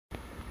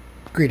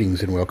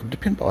Greetings and welcome to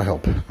Pinball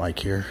Help. Mike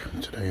here.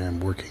 Today I'm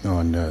working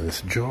on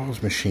this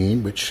JAWS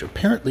machine, which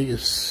apparently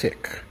is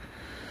sick.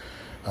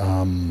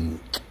 I'm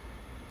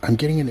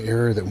getting an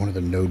error that one of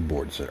the node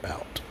boards are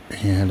out.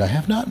 And I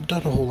have not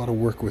done a whole lot of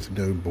work with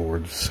node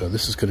boards, so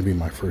this is going to be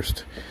my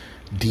first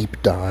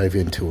deep dive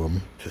into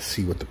them to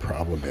see what the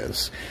problem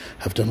is.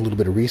 I've done a little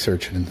bit of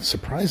research, and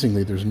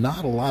surprisingly, there's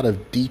not a lot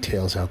of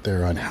details out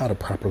there on how to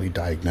properly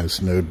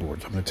diagnose node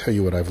boards. I'm going to tell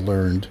you what I've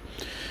learned,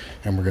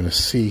 and we're going to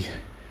see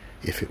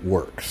if it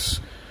works.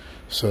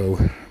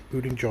 So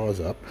booting JAWS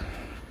up,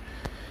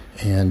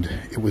 and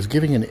it was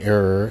giving an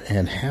error,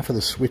 and half of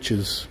the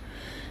switches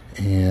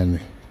and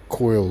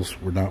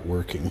coils were not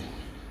working.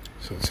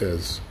 So it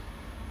says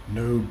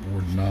node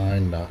board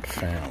 9 not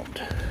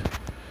found.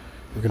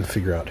 We're going to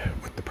figure out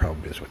what the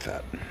problem is with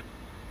that.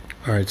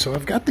 Alright, so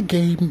I've got the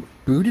game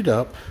booted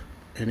up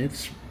and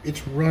it's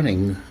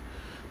running,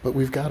 but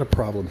we've got a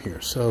problem here.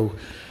 So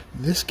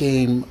this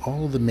game,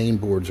 all of the main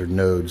boards are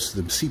nodes.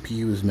 The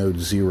CPU is node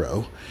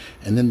 0,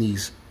 and then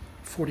these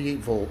 48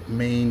 volt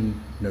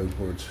main node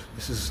boards.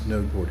 This is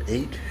node board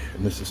 8,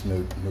 and this is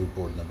node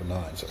board number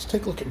 9. So let's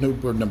take a look at node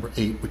board number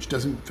 8, which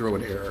doesn't throw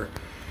an error.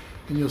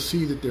 And you'll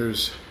see that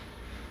there's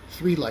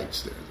 3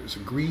 lights there. There's a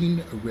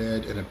green, a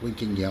red, and a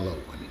blinking yellow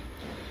one.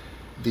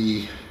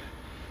 They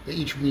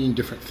each mean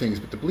different things,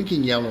 but the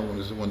blinking yellow one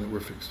is the one that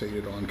we're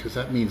fixated on, because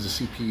that means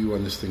the CPU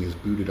on this thing is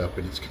booted up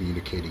and it's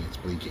communicating, it's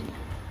blinking.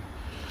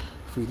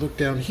 If we look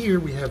down here,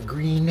 we have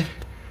green,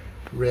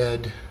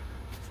 red,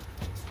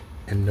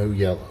 and no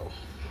yellow.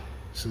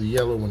 So the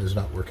yellow one is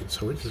not working,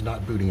 so it is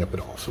not booting up at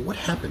all. So what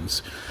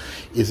happens?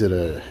 Is it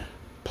a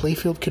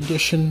playfield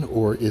condition,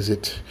 or is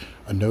it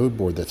a node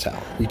board that's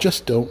out? We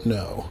just don't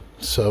know.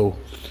 So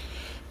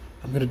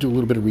I'm going to do a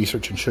little bit of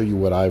research and show you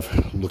what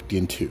I've looked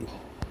into.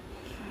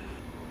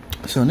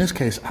 So in this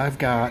case, I've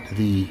got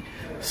the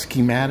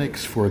schematics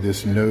for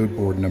this node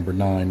board number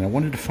 9. I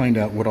wanted to find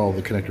out what all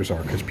the connectors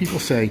are, because people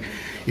say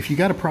if you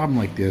got a problem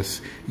like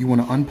this, you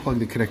want to unplug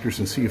the connectors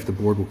and see if the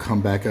board will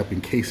come back up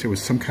in case there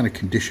was some kind of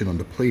condition on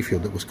the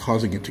playfield that was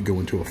causing it to go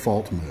into a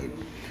fault mode.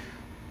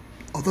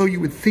 Although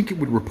you would think it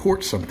would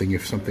report something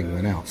if something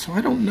went out. So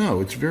I don't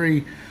know. It's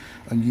very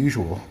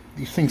unusual.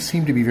 These things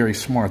seem to be very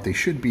smart. They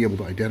should be able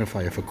to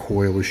identify if a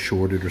coil is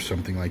shorted or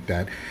something like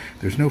that.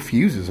 There's no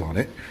fuses on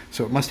it,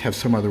 so it must have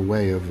some other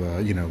way of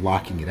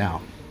locking it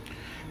out.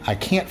 I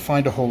can't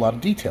find a whole lot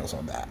of details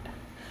on that.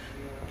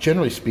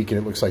 Generally speaking,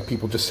 it looks like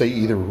people just say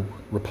either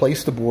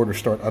replace the board or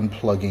start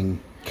unplugging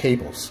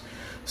cables.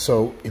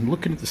 So in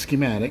looking at the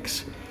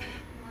schematics,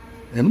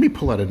 and let me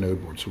pull out a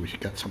node board so we've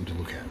got something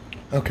to look at.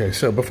 Okay,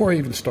 so before I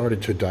even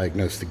started to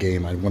diagnose the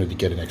game, I wanted to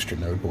get an extra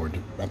node board.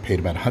 I paid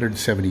about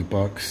 170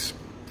 bucks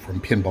from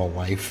Pinball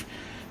Life.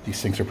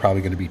 These things are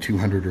probably going to be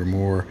 200 or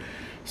more,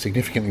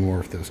 significantly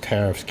more if those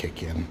tariffs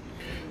kick in.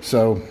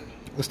 So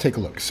let's take a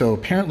look. So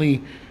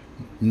apparently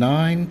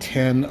 9,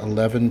 10,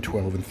 11,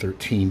 12, and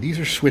 13, these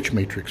are switch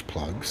matrix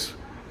plugs.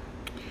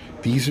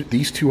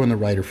 These two on the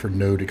right are for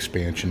node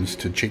expansions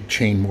to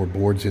chain more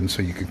boards in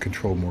so you can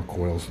control more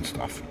coils and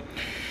stuff.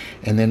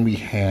 And then we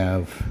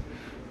have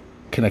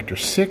connector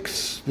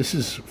 6. This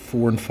is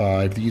 4 and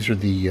 5. These are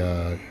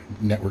the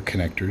network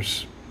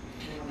connectors.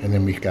 And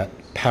then we've got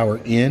power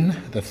in.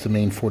 That's the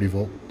main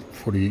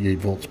 48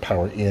 volts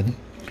power in.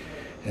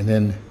 And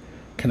then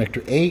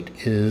connector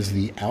 8 is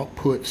the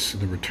outputs,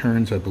 the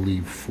returns, I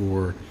believe,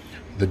 for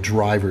the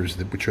drivers,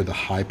 which are the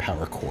high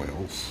power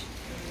coils.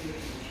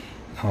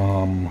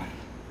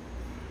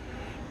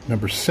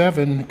 Number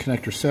 7,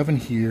 connector 7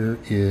 here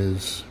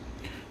is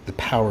the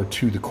power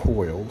to the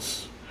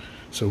coils.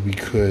 So we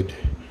could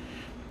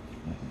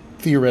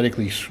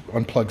theoretically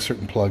unplug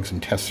certain plugs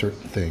and test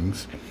certain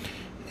things.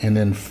 And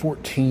then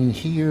 14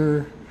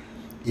 here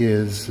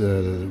is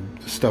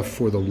stuff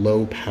for the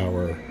low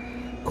power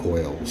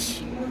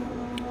coils.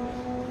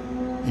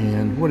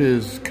 And what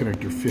is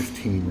connector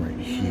 15 right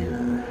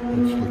here?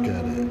 Let's look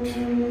at it.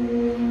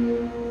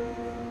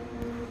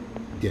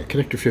 Yeah,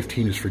 connector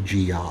 15 is for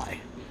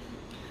GI.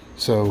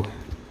 So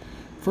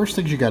first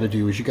things you got to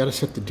do is you got to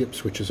set the dip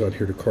switches on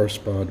here to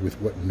correspond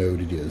with what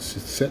node it is.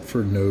 It's set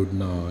for node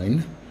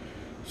 9.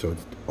 So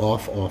it's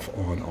off, off,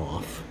 on,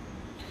 off.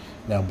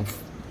 Now,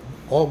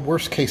 all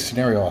worst case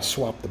scenario, I'll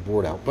swap the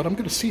board out, but I'm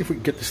going to see if we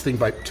can get this thing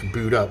to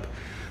boot up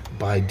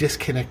by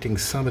disconnecting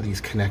some of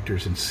these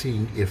connectors and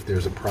seeing if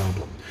there's a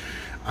problem.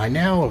 I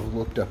now have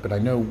looked up and I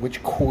know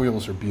which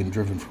coils are being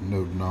driven from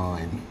node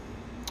 9.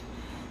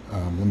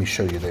 Let me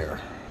show you there.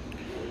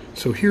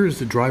 So here is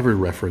the driver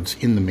reference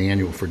in the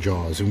manual for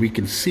JAWS, and we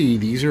can see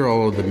these are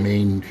all of the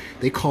main,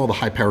 they call the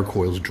high power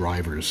coils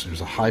drivers.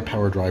 There's a high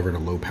power driver and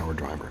a low power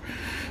driver.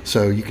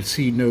 So you can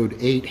see node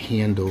 8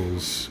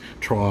 handles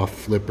trough,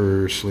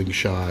 flipper,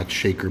 slingshot,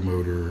 shaker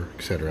motor,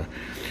 etc.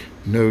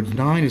 Node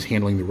 9 is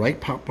handling the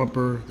right pop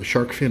bumper, the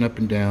shark fin up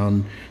and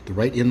down, the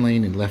right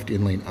in-lane and left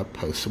in-lane up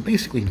post. So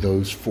basically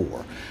those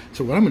 4.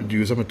 So what I'm going to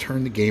do is I'm going to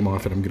turn the game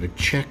off and I'm going to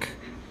check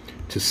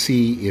to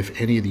see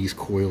if any of these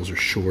coils are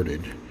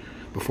shorted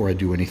before I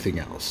do anything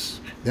else.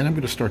 Then I'm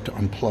going to start to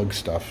unplug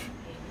stuff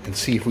and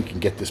see if we can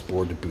get this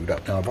board to boot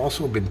up. Now, I've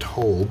also been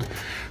told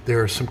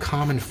there are some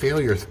common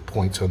failure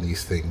points on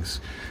these things.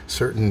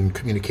 Certain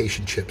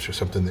communication chips or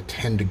something that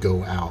tend to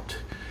go out.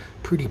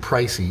 Pretty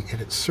pricey,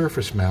 and it's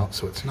surface mount,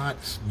 so it's not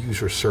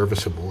user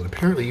serviceable. And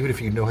apparently, even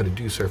if you know how to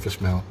do surface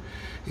mount,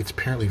 it's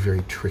apparently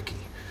very tricky.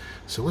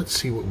 So let's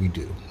see what we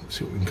do. Let's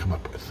see what we can come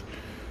up with.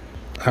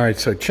 All right,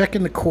 so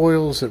checking the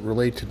coils that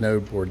relate to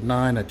node board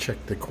 9. I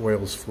checked the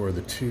coils for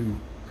the 2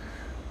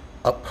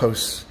 up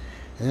posts.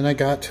 And then I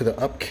got to the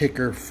up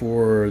kicker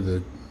for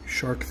the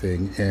shark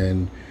thing,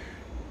 and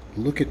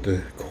look at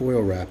the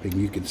coil wrapping.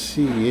 You can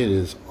see it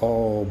is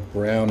all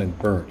brown and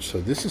burnt. So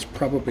this is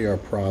probably our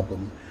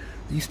problem.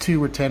 These 2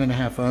 were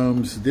 10.5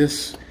 ohms.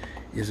 This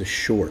is a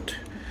short.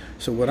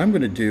 So what I'm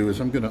going to do is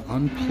I'm going to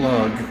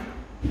unplug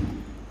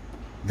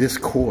this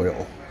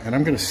coil, and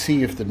I'm going to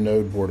see if the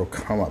node board will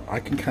come up.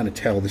 I can kind of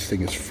tell this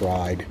thing is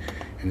fried,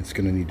 and it's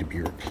going to need to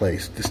be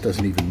replaced. This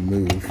doesn't even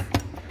move.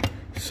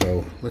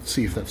 So let's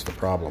see if that's the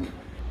problem.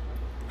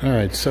 All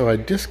right, so I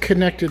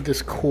disconnected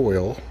this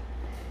coil,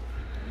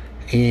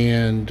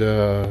 and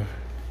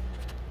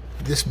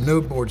this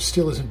node board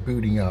still isn't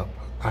booting up.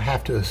 I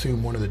have to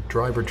assume one of the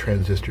driver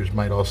transistors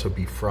might also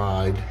be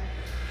fried,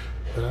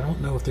 but I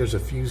don't know if there's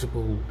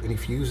any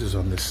fuses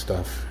on this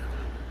stuff.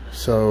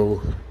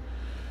 So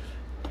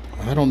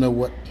I don't know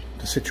what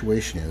the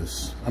situation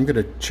is. I'm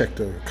going to check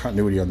the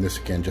continuity on this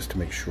again just to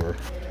make sure.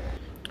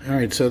 All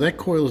right, so that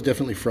coil is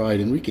definitely fried,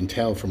 and we can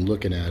tell from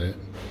looking at it.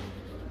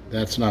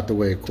 That's not the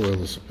way a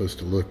coil is supposed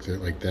to look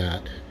like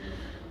that.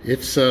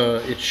 It's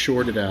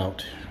shorted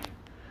out.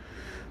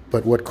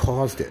 But what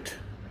caused it?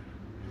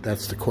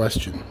 That's the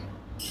question.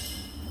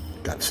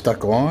 Got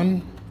stuck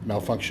on?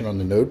 Malfunction on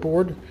the node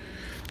board?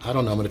 I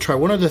don't know. I'm going to try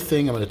one other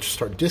thing. I'm going to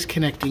start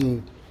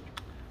disconnecting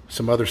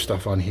some other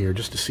stuff on here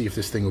just to see if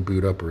this thing will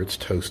boot up or it's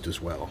toast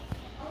as well.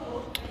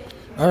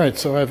 All right,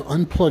 so I've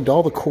unplugged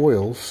all the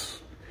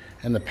coils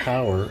and the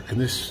power, and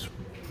this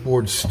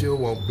board still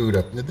won't boot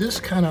up. Now this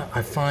kind of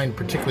I find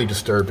particularly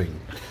disturbing.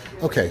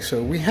 Okay,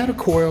 so we had a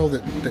coil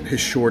that has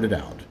shorted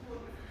out.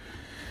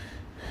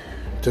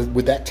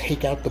 Would that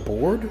take out the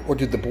board, or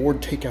did the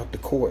board take out the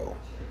coil?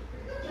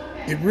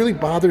 It really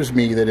bothers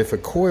me that if a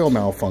coil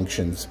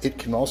malfunctions, it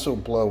can also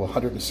blow a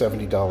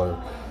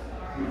 $170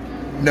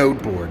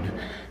 node board.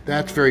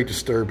 That's very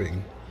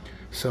disturbing.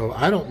 So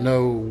I don't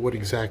know what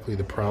exactly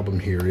the problem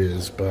here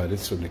is, but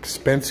it's an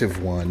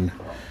expensive one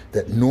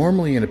that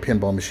normally in a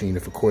pinball machine,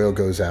 if a coil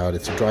goes out,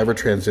 it's a driver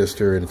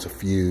transistor and it's a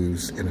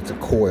fuse and it's a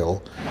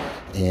coil.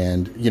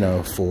 And, you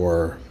know,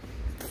 for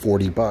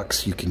 40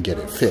 bucks, you can get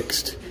it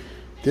fixed.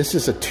 This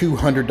is a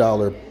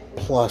 $200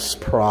 plus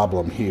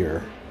problem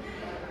here,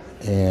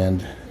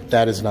 and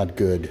that is not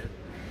good.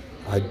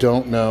 I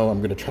don't know. I'm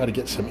going to try to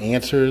get some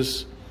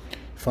answers,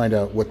 find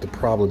out what the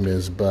problem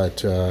is,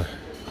 but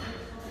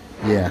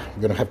yeah, I'm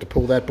going to have to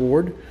pull that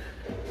board,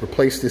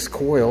 replace this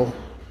coil.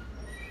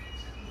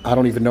 I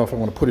don't even know if I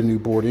want to put a new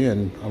board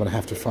in. I'm going to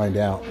have to find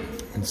out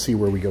and see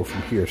where we go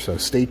from here. So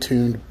stay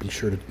tuned. Be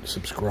sure to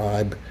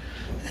subscribe.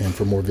 And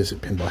for more, visit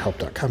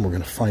pinballhelp.com. We're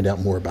going to find out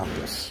more about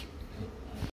this.